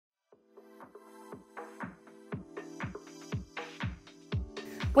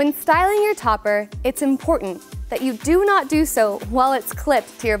When styling your topper, it's important that you do not do so while it's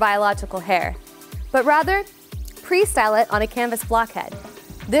clipped to your biological hair, but rather pre-style it on a canvas blockhead.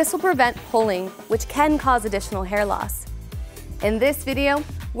 This will prevent pulling, which can cause additional hair loss. In this video,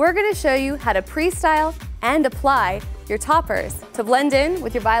 we're going to show you how to pre-style and apply your toppers to blend in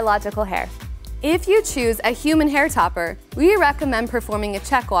with your biological hair. If you choose a human hair topper, we recommend performing a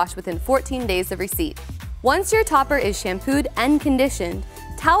check wash within 14 days of receipt. Once your topper is shampooed and conditioned,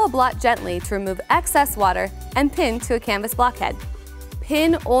 towel blot gently to remove excess water and pin to a canvas blockhead.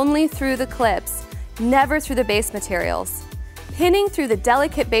 Pin only through the clips, never through the base materials. Pinning through the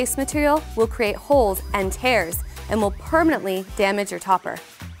delicate base material will create holes and tears and will permanently damage your topper.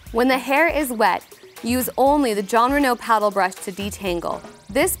 When the hair is wet, use only the Renau paddle brush to detangle.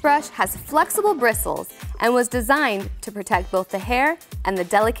 This brush has flexible bristles and was designed to protect both the hair and the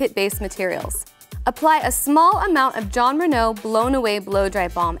delicate base materials. Apply a small amount of Renau blown away blow dry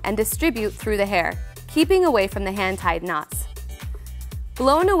balm and distribute through the hair, keeping away from the hand-tied knots.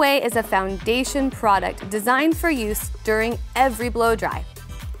 Blown away is a foundation product designed for use during every blow dry.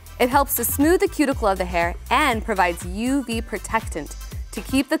 It helps to smooth the cuticle of the hair and provides UV protectant to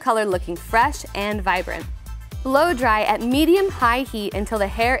keep the color looking fresh and vibrant. Blow dry at medium-high heat until the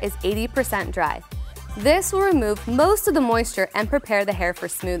hair is 80% dry. This will remove most of the moisture and prepare the hair for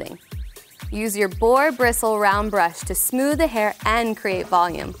smoothing. Use your boar bristle round brush to smooth the hair and create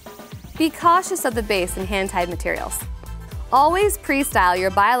volume. Be cautious of the base and hand-tied materials. Always pre-style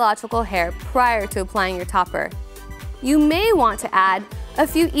your biological hair prior to applying your topper. You may want to add a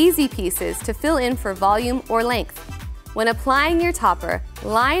few easy pieces to fill in for volume or length. When applying your topper,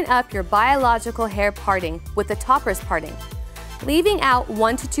 line up your biological hair parting with the topper's parting, leaving out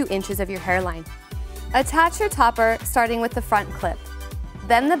 1 to 2 inches of your hairline. Attach your topper starting with the front clip,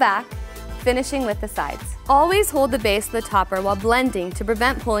 then the back, finishing with the sides. Always hold the base of the topper while blending to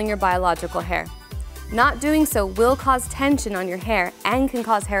prevent pulling your biological hair. Not doing so will cause tension on your hair and can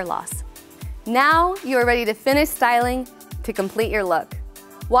cause hair loss. Now you are ready to finish styling to complete your look.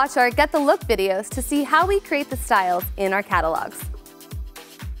 Watch our Get the Look videos to see how we create the styles in our catalogs.